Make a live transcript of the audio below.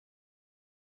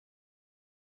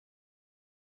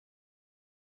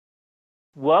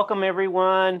Welcome,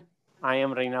 everyone. I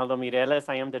am Reynaldo Mireles.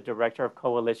 I am the Director of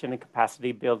Coalition and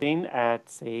Capacity Building at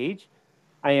SAGE.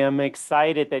 I am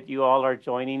excited that you all are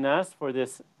joining us for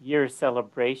this year's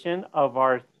celebration of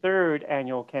our third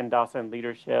annual Ken Dawson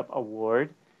Leadership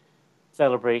Award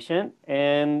celebration.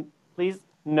 And please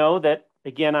know that,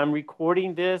 again, I'm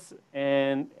recording this,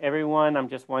 and everyone, I'm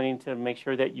just wanting to make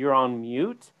sure that you're on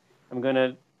mute. I'm going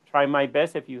to try my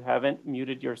best. If you haven't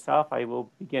muted yourself, I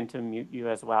will begin to mute you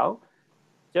as well,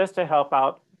 just to help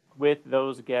out with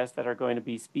those guests that are going to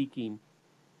be speaking.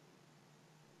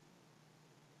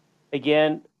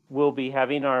 Again, we'll be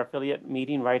having our affiliate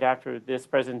meeting right after this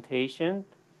presentation.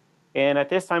 And at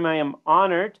this time, I am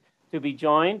honored to be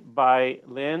joined by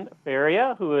Lynn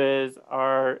Feria, who is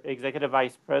our Executive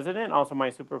Vice President, also my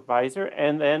supervisor,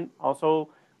 and then also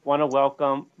want to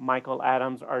welcome Michael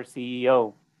Adams, our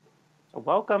CEO. So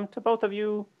welcome to both of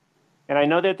you. And I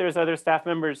know that there's other staff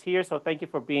members here, so thank you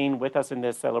for being with us in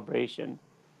this celebration.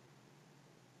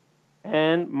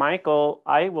 And Michael,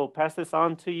 I will pass this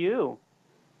on to you.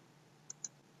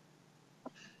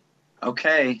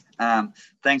 Okay,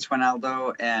 thanks,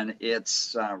 Ronaldo, and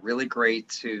it's really great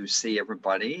to see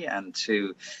everybody and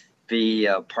to be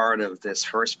a part of this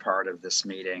first part of this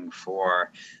meeting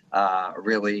for a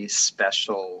really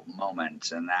special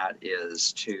moment, and that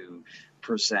is to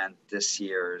present this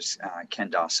year's Ken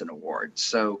Dawson Award.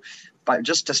 So,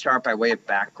 just to start by way of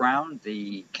background,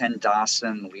 the Ken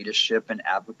Dawson Leadership and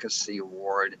Advocacy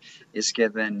Award is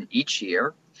given each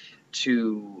year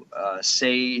to a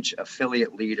SAGE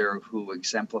affiliate leader who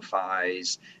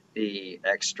exemplifies the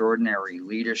extraordinary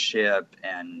leadership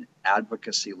and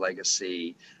advocacy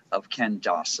legacy of Ken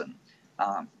Dawson.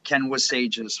 Ken was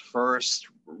SAGE's first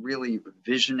really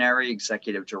visionary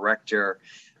executive director,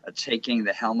 taking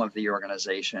the helm of the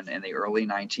organization in the early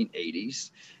 1980s.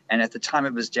 And at the time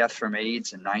of his death from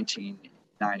AIDS in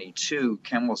 1992,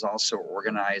 Ken was also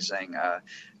organizing a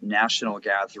national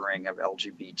gathering of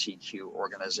LGBTQ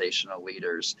organizational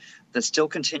leaders that still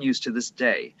continues to this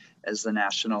day as the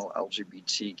National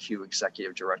LGBTQ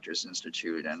Executive Directors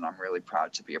Institute. And I'm really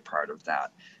proud to be a part of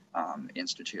that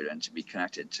institute and to be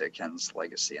connected to Ken's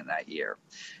legacy in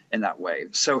that way.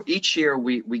 So each year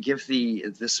we give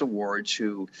this award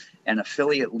to an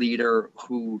affiliate leader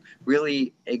who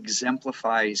really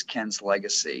exemplifies Ken's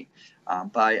legacy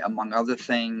by, among other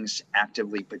things,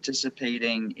 actively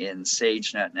participating in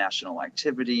SageNet national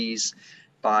activities,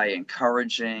 by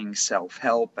encouraging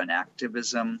self-help and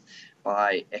activism,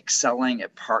 by excelling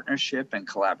at partnership and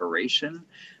collaboration,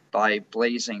 by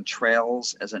blazing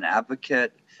trails as an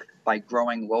advocate, by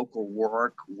growing local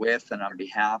work with and on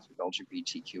behalf of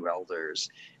LGBTQ elders,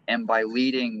 and by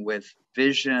leading with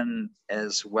vision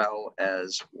as well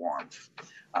as warmth.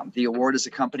 The award is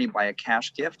accompanied by a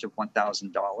cash gift of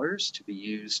 $1,000 to be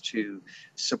used to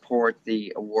support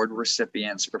the award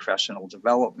recipient's professional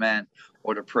development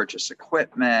or to purchase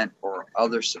equipment or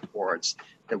other supports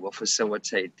that will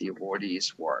facilitate the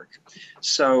awardee's work.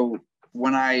 So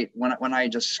when I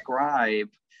describe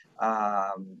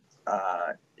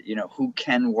who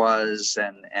Ken was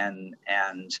and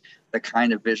the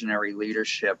kind of visionary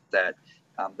leadership that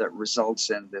results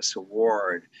in this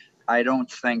award, I don't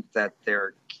think that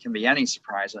there can be any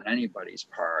surprise on anybody's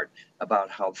part about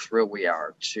how thrilled we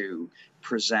are to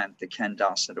present the Ken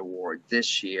Dawson Award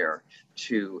this year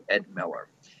to Ed Miller.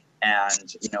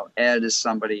 And, Ed is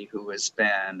somebody who has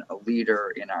been a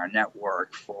leader in our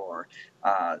network for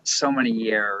so many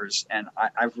years. And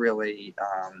I've really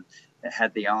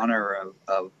had the honor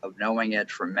of knowing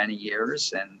Ed for many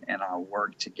years and our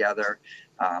work together.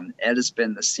 Ed has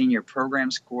been the senior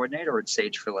programs coordinator at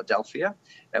SAGE Philadelphia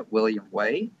at William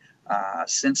Way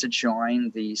since it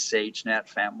joined the SageNet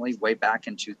family way back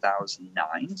in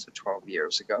 2009, so 12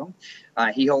 years ago.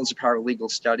 He holds a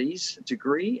paralegal studies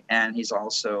degree, and he's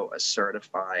also a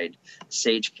certified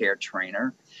Sage Care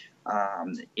trainer.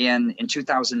 In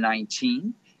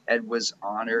 2019, Ed was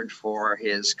honored for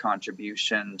his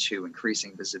contribution to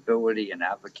increasing visibility and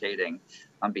advocating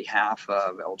on behalf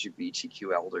of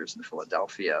LGBTQ elders in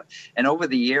Philadelphia. And over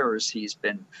the years, he's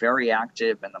been very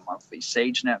active in the monthly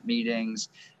SageNet meetings.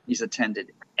 He's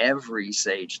attended every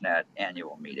SageNet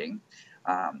annual meeting.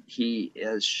 He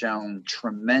has shown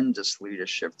tremendous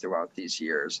leadership throughout these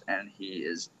years, and he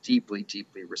is deeply,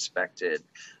 deeply respected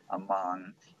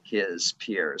among his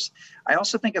peers. I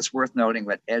also think it's worth noting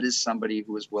that Ed is somebody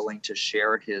who is willing to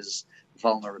share his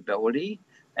vulnerability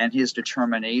and his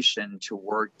determination to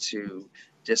work to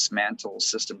dismantle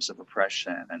systems of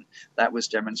oppression. And that was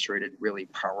demonstrated really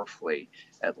powerfully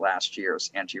at last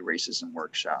year's anti-racism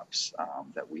workshops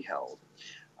that we held.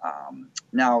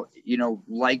 Now,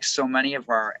 like so many of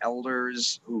our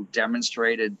elders who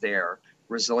demonstrated their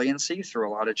resiliency through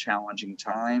a lot of challenging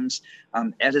times.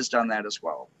 Ed has done that as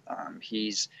well.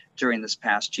 He's, during this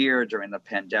past year, during the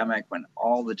pandemic, when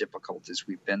all the difficulties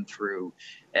we've been through,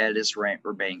 Ed has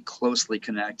remained closely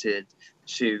connected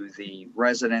to the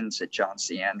residents at John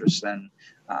C. Anderson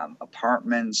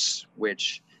Apartments,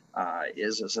 which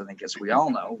is, as I think, as we all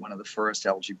know, one of the first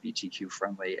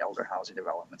LGBTQ-friendly elder housing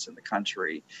developments in the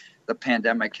country. The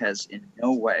pandemic has in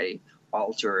no way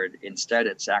altered. Instead,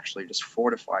 it's actually just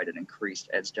fortified and increased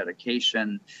Ed's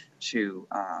dedication to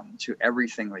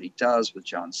everything that he does with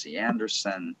John C.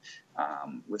 Anderson,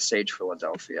 with Sage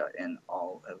Philadelphia, in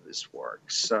all of his work.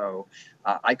 So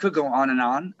I could go on and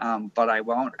on, but I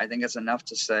won't. I think it's enough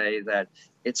to say that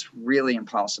it's really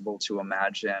impossible to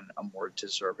imagine a more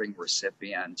deserving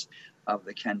recipient of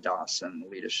the Ken Dawson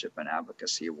Leadership and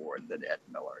Advocacy Award than Ed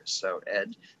Miller. So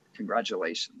Ed,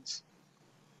 congratulations.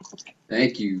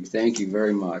 Thank you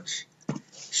very much.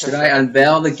 Should I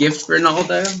unveil the gift for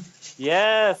Ronaldo?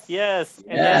 Yes, yes.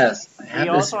 And yes. we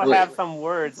also have some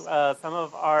words. Some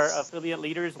of our affiliate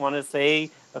leaders want to say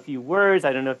a few words.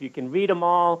 I don't know if you can read them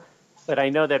all, but I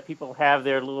know that people have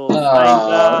their little signs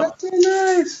up. That's so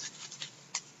nice.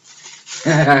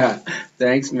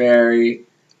 Thanks, Mary.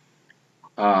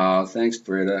 Thanks,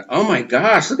 Britta. Oh my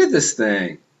gosh, look at this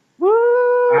thing. Woo!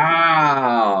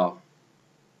 Wow.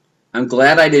 I'm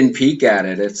glad I didn't peek at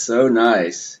it. It's so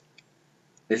nice.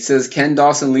 It says Ken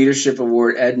Dawson Leadership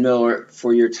Award, Ed Miller,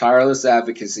 for your tireless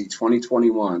advocacy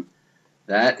 2021.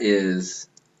 That is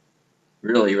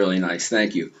really, really nice.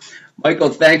 Thank you. Michael,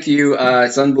 thank you.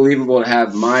 It's unbelievable to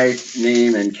have my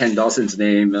name and Ken Dawson's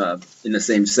name in the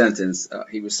same sentence.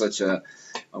 He was such a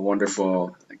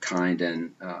wonderful, kind,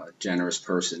 and generous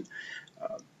person.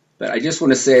 But I just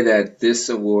want to say that this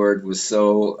award was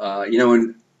so,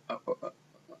 when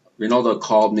Ronaldo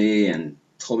called me and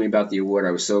told me about the award,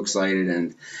 I was so excited,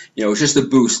 and it was just a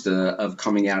boost of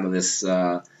coming out of this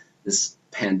this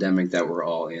pandemic that we're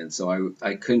all in. So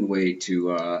I couldn't wait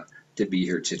to be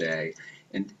here today,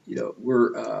 and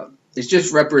it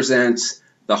just represents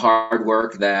the hard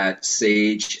work that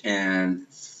Sage and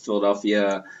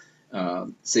Philadelphia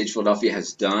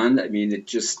has done. I mean,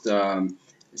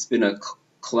 it's been a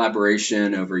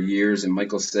collaboration over years, and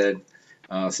Michael said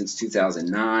since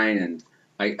 2009, and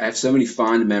I have so many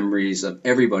fond memories of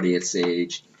everybody at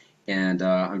Sage, and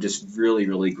I'm just really,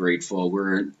 really grateful.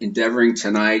 We're endeavoring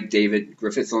tonight. David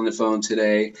Griffith's on the phone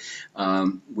today.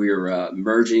 We're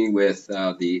merging with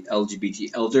the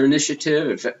LGBT Elder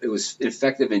Initiative. It was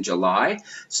effective in July.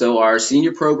 So our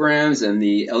senior programs and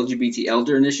the LGBT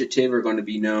Elder Initiative are going to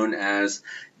be known as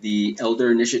the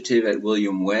Elder Initiative at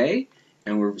William Way.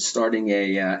 And we're starting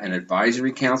an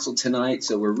advisory council tonight.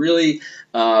 So we're really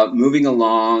moving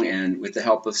along, and with the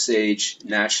help of Sage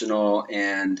National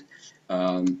and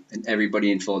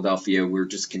everybody in Philadelphia, we're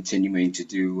just continuing to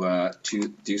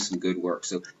do some good work.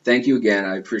 So thank you again.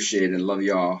 I appreciate it and love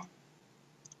you all.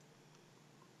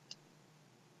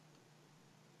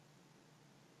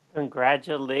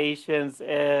 Congratulations,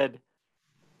 Ed.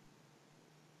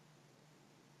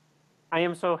 I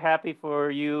am so happy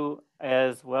for you,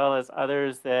 as well as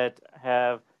others that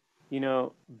have,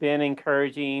 been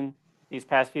encouraging these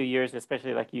past few years,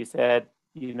 especially like you said,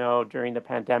 during the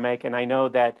pandemic. And I know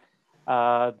that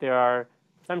there are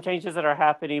some changes that are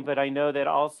happening, but I know that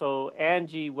also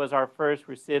Angie was our first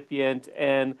recipient,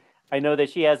 and I know that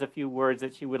she has a few words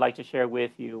that she would like to share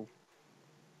with you.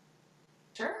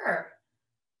 Sure.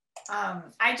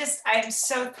 I'm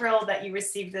so thrilled that you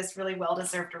received this really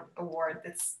well-deserved award.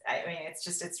 It's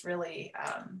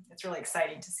really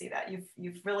exciting to see that.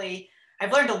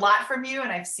 I've learned a lot from you,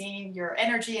 and I've seen your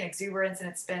energy and exuberance, and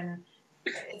it's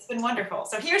been wonderful.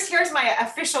 So here's my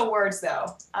official words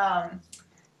though.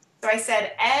 So I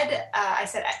said, Ed,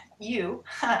 you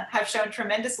have shown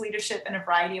tremendous leadership in a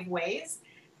variety of ways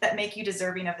that make you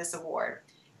deserving of this award.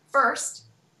 First,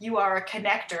 you are a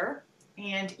connector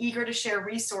and eager to share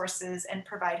resources and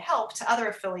provide help to other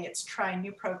affiliates trying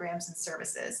new programs and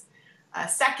services.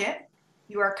 Second,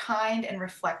 you are kind and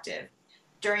reflective.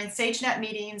 During SageNet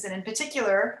meetings, and in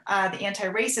particular, the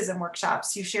anti-racism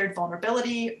workshops, you shared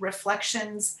vulnerability,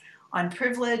 reflections on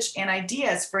privilege, and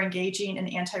ideas for engaging in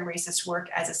anti-racist work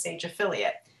as a Sage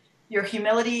affiliate. Your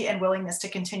humility and willingness to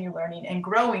continue learning and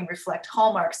growing reflect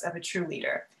hallmarks of a true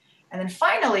leader. And then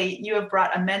finally, you have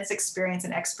brought immense experience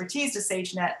and expertise to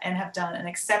SageNet and have done an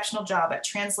exceptional job at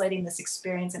translating this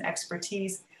experience and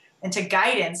expertise into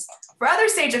guidance for other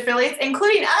Sage affiliates,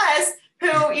 including us, who,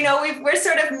 we're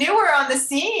sort of newer on the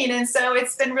scene. And so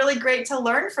it's been really great to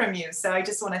learn from you. So I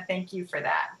just want to thank you for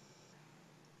that.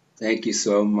 Thank you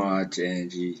so much,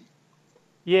 Angie.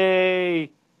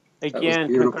 Yay. That was Again,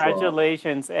 beautiful.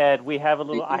 congratulations, Ed. We have a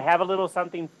little, Thank you. I have a little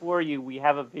something for you. We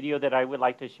have a video that I would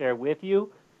like to share with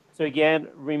you. So again,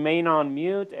 remain on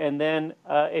mute. And then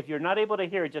if you're not able to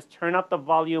hear it, just turn up the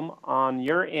volume on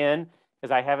your end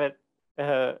because I have it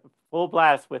full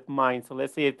blast with mine. So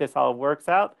let's see if this all works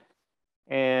out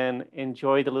and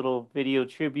enjoy the little video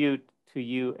tribute to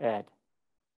you, Ed.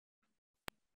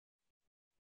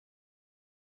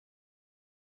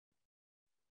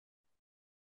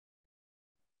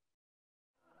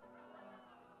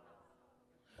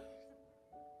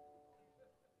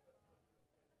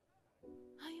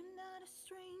 I am not a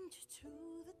stranger to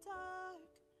the dark.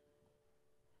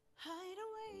 Hide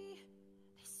away,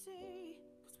 they say,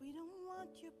 'cause we don't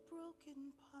want your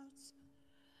broken parts.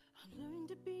 I've learned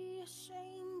to be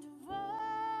ashamed of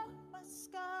all my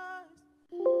scars.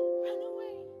 Run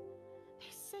away, they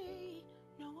say,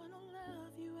 no one will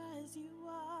love you as you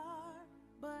are.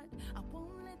 But I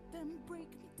won't let them break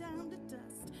me down to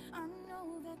dust. I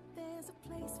know that there's a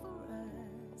place for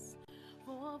us,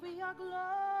 for we are glorious.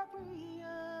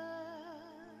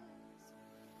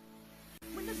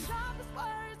 When the sharpest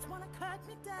words wanna cut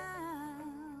me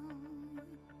down,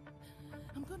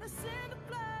 I'm gonna send the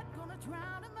blood, gonna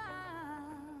drown them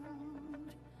out.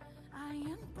 I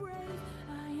am brave,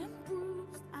 I am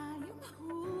bruised, I am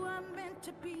who I'm meant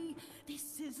to be.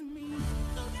 This is me.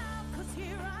 Look out, 'cause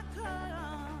here I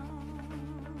come,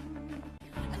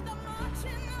 and I'm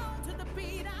marching on to the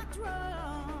beat I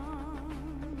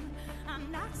drum.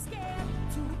 I'm not scared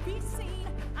to be seen,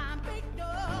 I make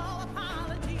no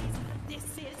apologies.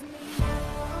 This is me.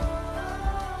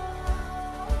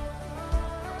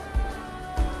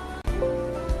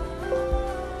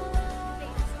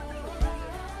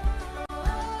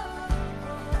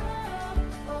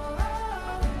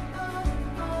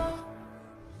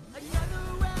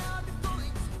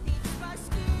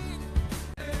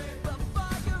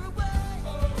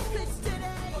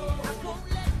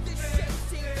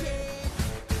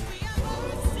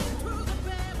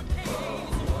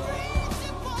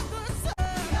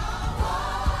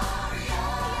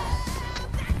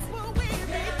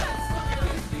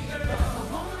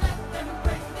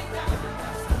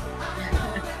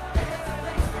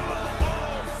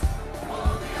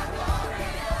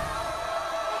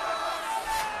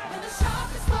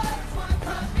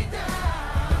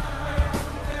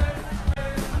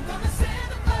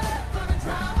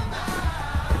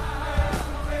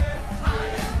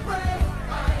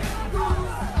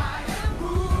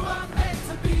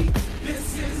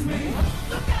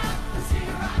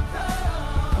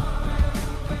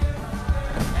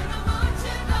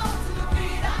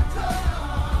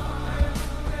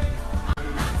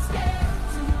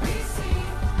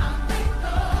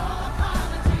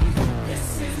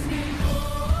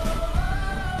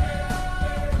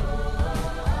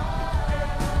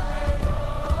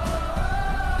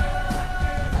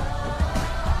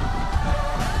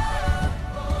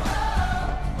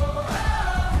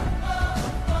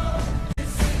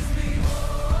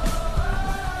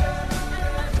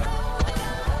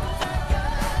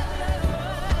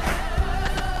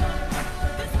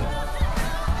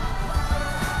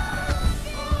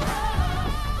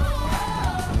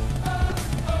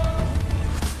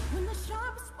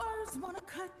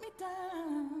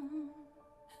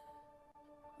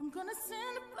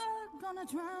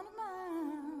 Drown them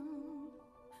out.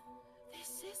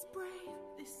 This is brave,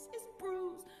 this is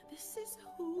bruised, this is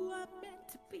who I'm meant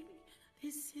to be.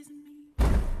 This is me.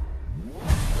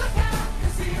 Look out,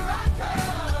 'cause here I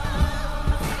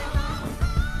come,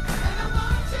 and I'm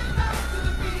marching up to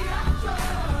the beat I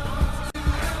drum.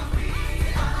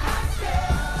 I'm not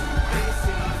scared to be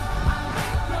seen, I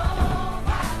make no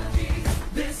apologies.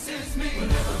 This is me.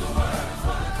 Whenever the words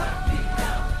wanna cut me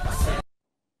down, I say,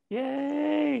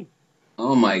 Yay!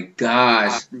 Oh my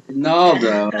gosh,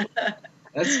 Ronaldo,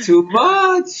 that's too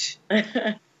much.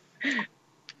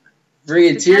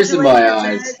 Bringing tears to my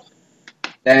eyes.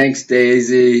 Thanks,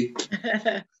 Daisy.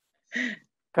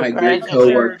 My great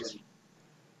coworker.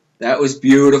 That was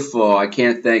beautiful. I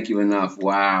can't thank you enough.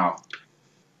 Wow.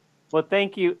 Well,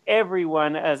 thank you,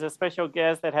 everyone, as a special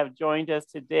guest that have joined us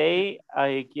today. I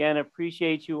again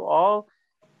appreciate you all.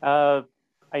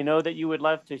 I know that you would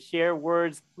love to share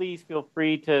words. Please feel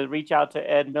free to reach out to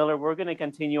Ed Miller. We're going to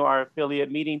continue our affiliate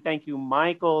meeting. Thank you,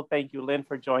 Michael. Thank you, Lynn,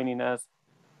 for joining us.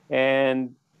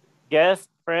 And guests,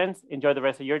 friends, enjoy the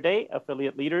rest of your day.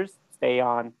 Affiliate leaders, stay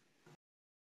on.